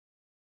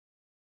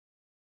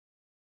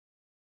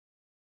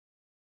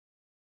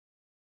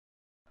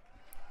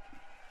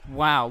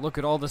Wow, look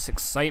at all this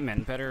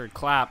excitement. Better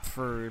clap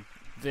for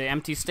the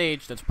empty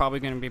stage that's probably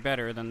going to be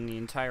better than the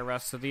entire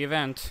rest of the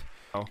event.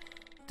 Oh,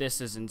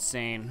 this is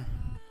insane.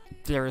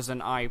 There's an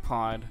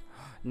iPod.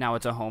 Now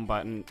it's a home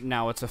button.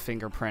 Now it's a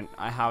fingerprint.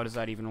 How does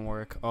that even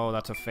work? Oh,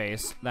 that's a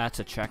face. That's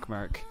a check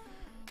mark.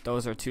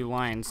 Those are 2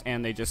 lines,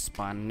 and they just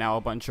spun. Now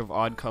a bunch of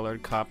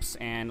odd-colored cups,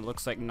 and it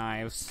looks like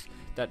knives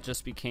that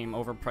just became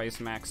overpriced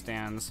Mac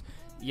stands.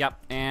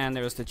 Yep, and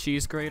there's the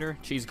cheese grater.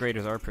 Cheese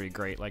graters are pretty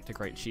great, like to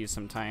grate cheese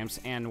sometimes.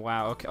 And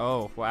wow, okay,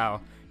 oh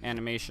wow,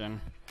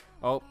 animation.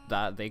 Oh,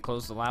 that they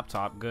closed the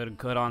laptop.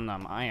 Good on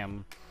them. I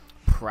am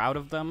proud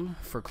of them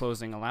for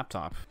closing a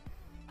laptop.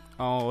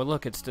 Oh,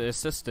 look, it's the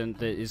assistant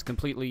that is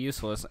completely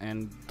useless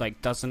and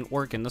like doesn't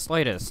work in the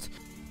slightest.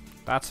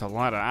 That's a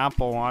lot of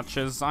Apple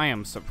Watches. I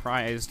am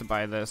surprised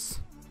by this.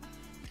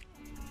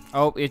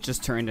 Oh, it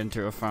just turned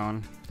into a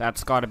phone.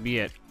 That's gotta be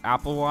it.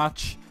 Apple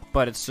Watch,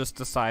 but it's just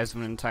the size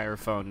of an entire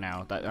phone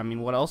now. I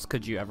mean, what else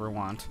could you ever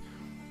want?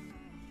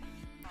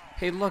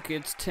 Hey, look,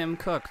 it's Tim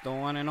Cook, the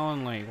one and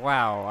only.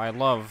 Wow,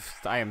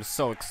 I am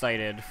so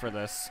excited for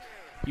this.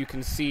 You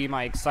can see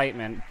my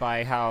excitement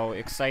by how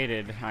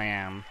excited I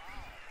am.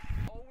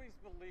 Always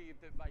believe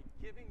that by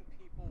giving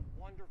people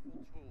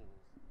wonderful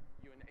tools,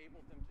 you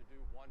enable them to do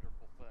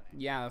wonderful things.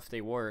 Yeah, if they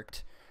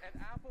worked. At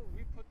Apple,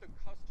 we put the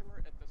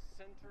customer at the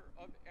center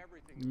of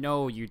everything.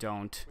 No, you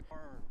don't.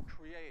 Learn,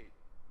 create,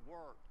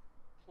 work,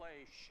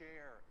 play,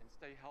 share, and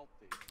stay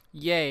healthy.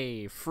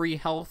 Yay, free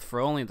health for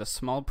only the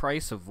small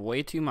price of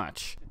way too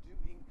much.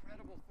 To do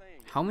incredible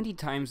things. How many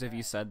times have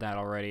you said that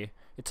already?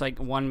 It's like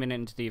 1 minute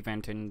into the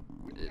event and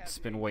it's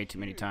been way too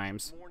many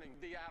times.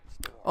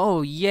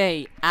 Oh,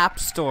 yay, App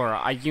Store.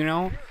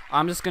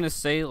 I'm just gonna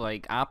say,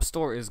 like, App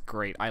Store is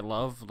great. I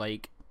love,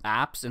 like,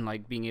 apps and,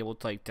 like, being able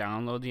to, like,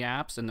 download the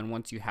apps, and then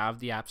once you have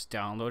the apps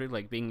downloaded,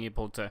 like, being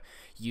able to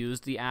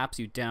use the apps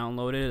you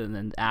downloaded, and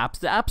then the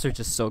apps are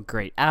just so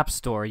great. App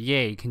Store,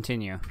 yay,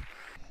 continue.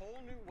 Whole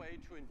new way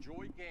to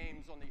enjoy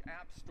games on the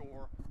App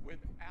Store with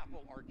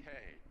Apple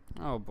Arcade.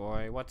 Oh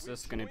boy, what's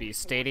this gonna be?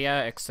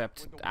 Stadia,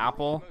 except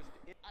Apple?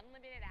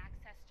 Unlimited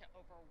access to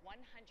over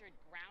 100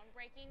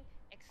 groundbreaking,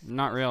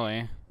 Not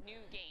really. new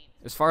games.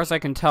 As far as I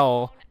can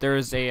tell,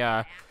 there's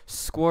a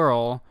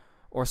squirrel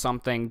or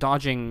something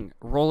dodging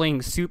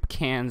rolling soup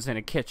cans in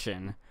a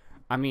kitchen.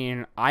 I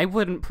mean, I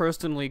wouldn't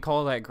personally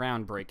call that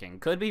groundbreaking.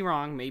 Could be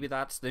wrong. Maybe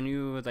that's the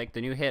new, like,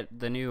 the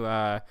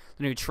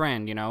new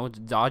trend, you know,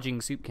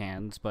 dodging soup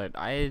cans. But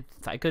I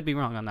could be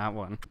wrong on that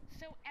one.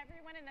 So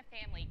everyone in the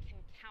family can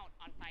count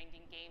on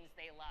finding games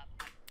they love.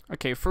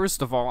 Okay,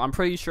 first of all, I'm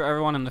pretty sure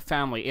everyone in the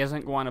family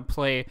isn't going to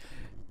play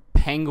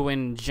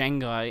Penguin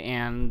Jenga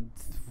and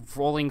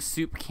rolling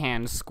soup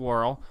can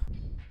squirrel.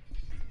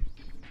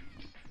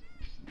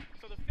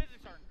 So the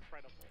physics are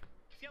incredible.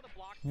 See how the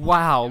blocks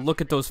Wow,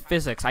 look at those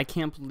physics. I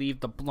can't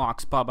believe the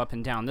blocks bob up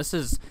and down. This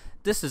is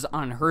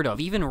unheard of.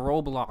 Even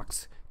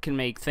Roblox can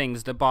make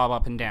things that bob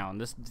up and down.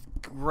 This is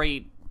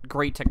great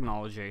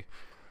technology.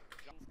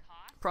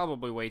 Cost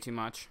Probably way too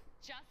much.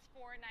 just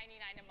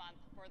 $4.99 a month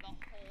for the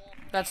whole.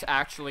 That's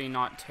actually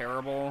not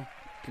terrible,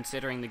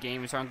 considering the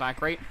games aren't that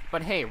great.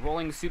 But hey,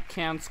 rolling soup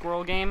can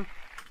squirrel game,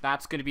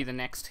 that's gonna be the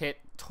next hit.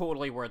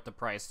 Totally worth the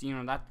price. You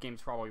know, that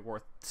game's probably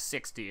worth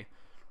 $60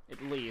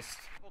 at least.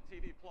 Apple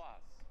TV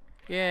Plus.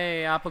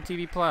 Yay, Apple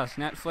TV Plus.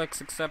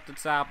 Netflix, except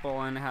it's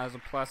Apple and has a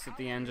plus at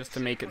the end just to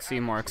make it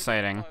seem more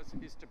exciting. Apple TV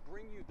Plus is to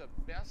bring you the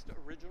best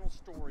original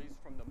stories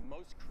from the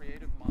most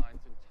creative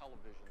minds in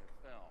television and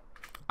film.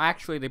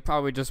 Actually, they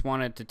probably just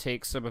wanted to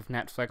take some of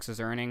Netflix's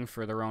earning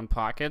for their own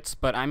pockets,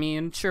 but I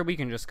mean, sure, we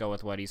can just go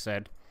with what he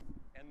said.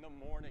 And the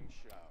morning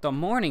show. The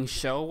morning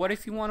show? What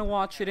if you want to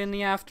watch it in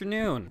the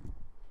afternoon?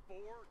 $4.99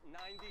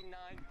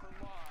 per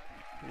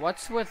month.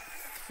 What's with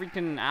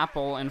freaking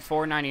Apple and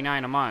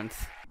 $4.99 a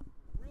month?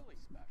 Really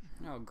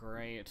special. Oh,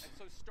 great. And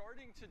so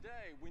starting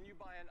today, when you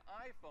buy an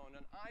iPhone,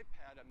 an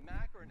iPad, a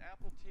Mac, or an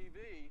Apple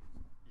TV,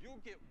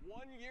 you'll get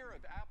 1 year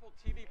of Apple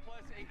TV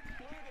Plus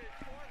included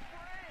for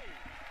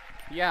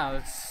free.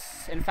 Yeah,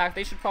 in fact,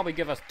 they should probably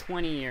give us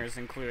 20 years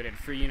included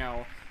for, you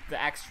know,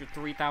 the extra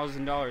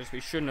 $3,000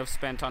 we shouldn't have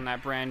spent on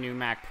that brand new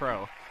Mac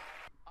Pro.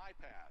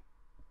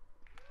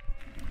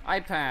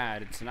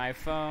 iPad. It's an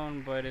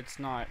iPhone, but it's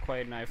not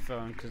quite an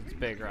iPhone because it's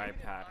bigger.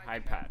 iPad.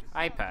 Make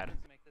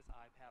this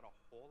iPad a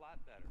whole lot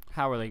better.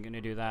 How are they going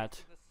to do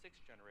that? The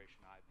 6th generation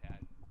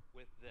iPad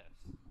with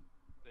this,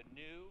 the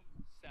new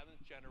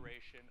 7th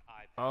generation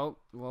iPad. Oh,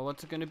 well,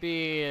 what's it going to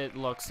be? It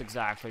looks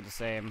exactly the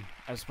same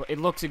as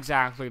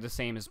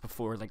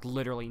before. Like,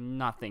 literally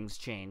nothing's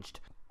changed.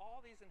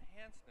 All these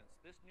enhancements,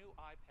 this new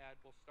iPad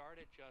will start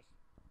at just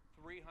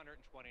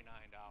 $329.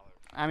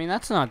 I mean,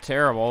 that's not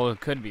terrible.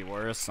 It could be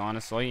worse,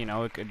 honestly. You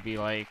know, it could be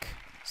like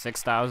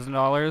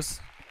 $6,000.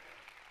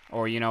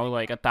 Or, you know,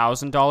 like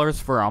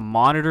 $1,000 for a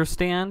monitor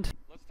stand.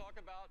 Let's talk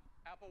about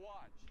Apple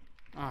Watch.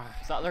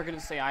 I thought they were going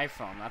to say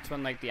iPhone. That's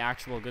when, like, the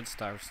actual good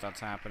stuff starts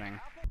happening.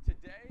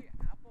 Today,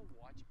 Apple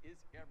Watch is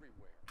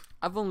everywhere.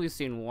 I've only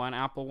seen one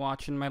Apple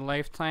Watch in my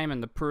lifetime,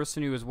 and the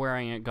person who was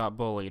wearing it got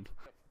bullied.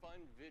 A fun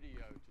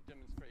video to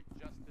demonstrate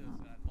just this,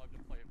 and I'd love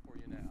to play it for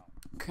you now.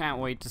 Can't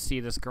wait to see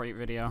this great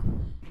video.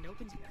 It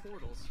opens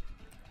portals.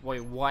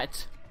 Wait,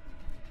 what?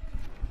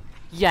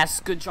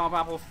 Yes, good job,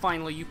 Apple.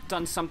 Finally, you've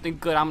done something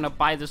good. I'm gonna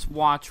buy this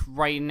watch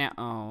right now.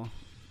 Oh.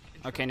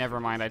 Okay, never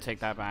mind. I take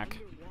that back.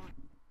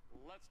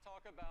 Let's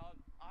talk about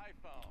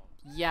iPhone.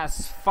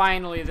 Yes,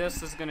 finally,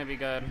 this is gonna be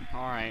good.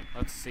 Alright,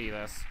 let's see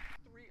this.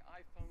 3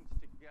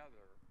 iPhones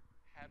together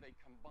have a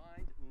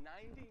combined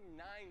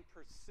 99%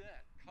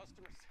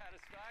 customer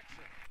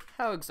satisfaction.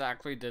 How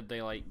exactly did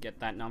they, like,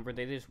 get that number?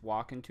 They just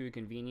walk into a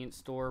convenience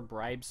store,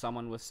 bribe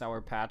someone with Sour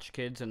Patch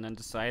Kids, and then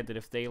decide that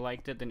if they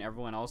liked it, then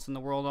everyone else in the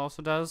world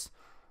also does?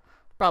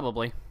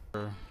 Probably.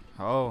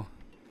 Oh.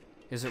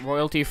 Is it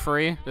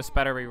royalty-free? This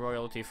better be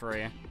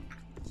royalty-free.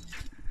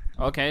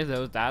 Okay,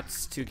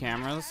 that's 2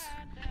 cameras.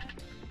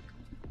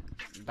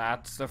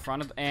 That's the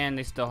front of, and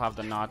they still have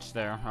the notch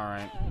there.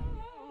 Alright.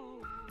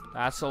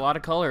 That's a lot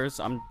of colors.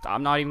 I'm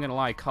not even gonna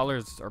lie,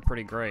 colors are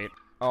pretty great.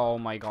 Oh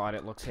my god,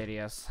 it looks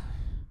hideous.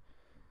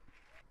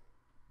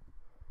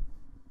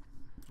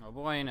 Oh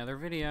boy, another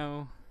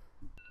video.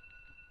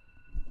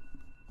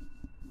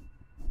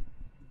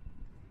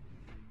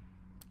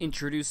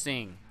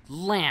 Introducing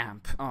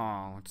lamp.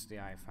 Oh, it's the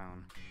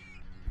iPhone.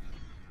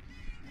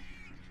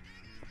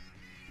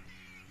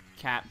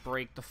 Cat,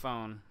 break the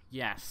phone.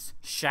 Yes.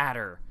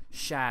 Shatter.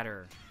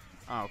 Shatter.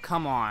 Oh,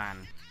 come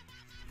on.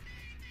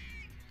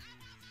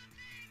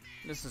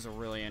 This is a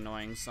really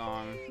annoying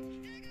song.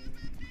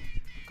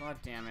 God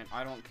damn it,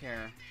 I don't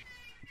care.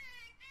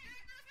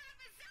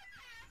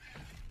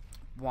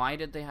 Why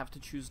did they have to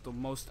choose the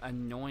most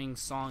annoying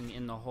song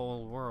in the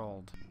whole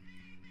world?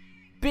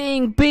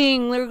 Bing,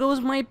 bing, there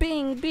goes my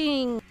bing,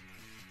 bing.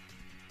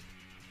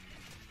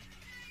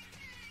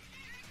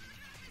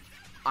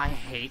 I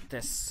hate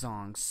this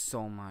song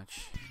so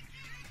much.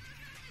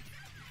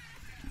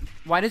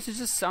 Why does it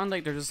just sound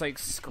like they're just like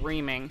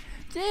screaming?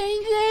 Ding,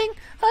 ding,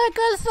 I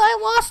guess I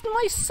lost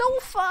my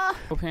sofa.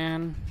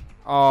 Pan.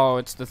 Oh,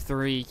 it's the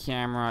 3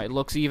 camera. It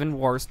looks even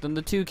worse than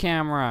the 2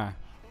 camera.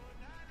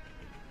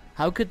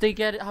 How could they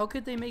get it? How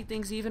could they make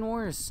things even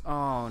worse?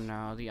 Oh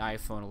no, the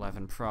iPhone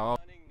 11 Pro.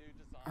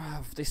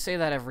 They say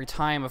that every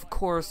time. Of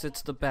course,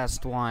 it's the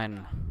best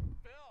one.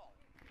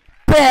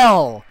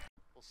 Bill!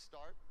 Will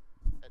start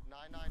at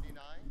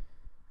 $9.99.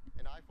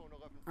 An iPhone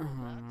 11 Pro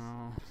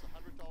Max, just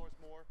 $100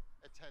 more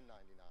at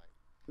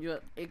 $10.99. Yeah,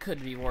 it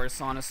could be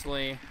worse,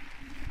 honestly.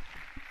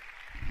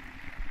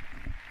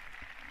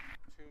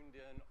 Tuned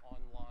in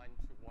online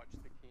to watch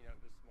the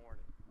keynote this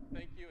morning.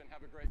 Thank you and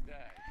have a great day.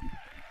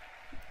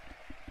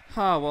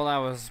 Huh, well that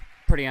was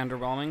pretty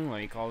underwhelming,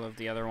 like all of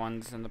the other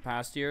ones in the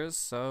past years,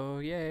 so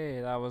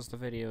yay, that was the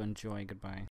video. Enjoy, goodbye.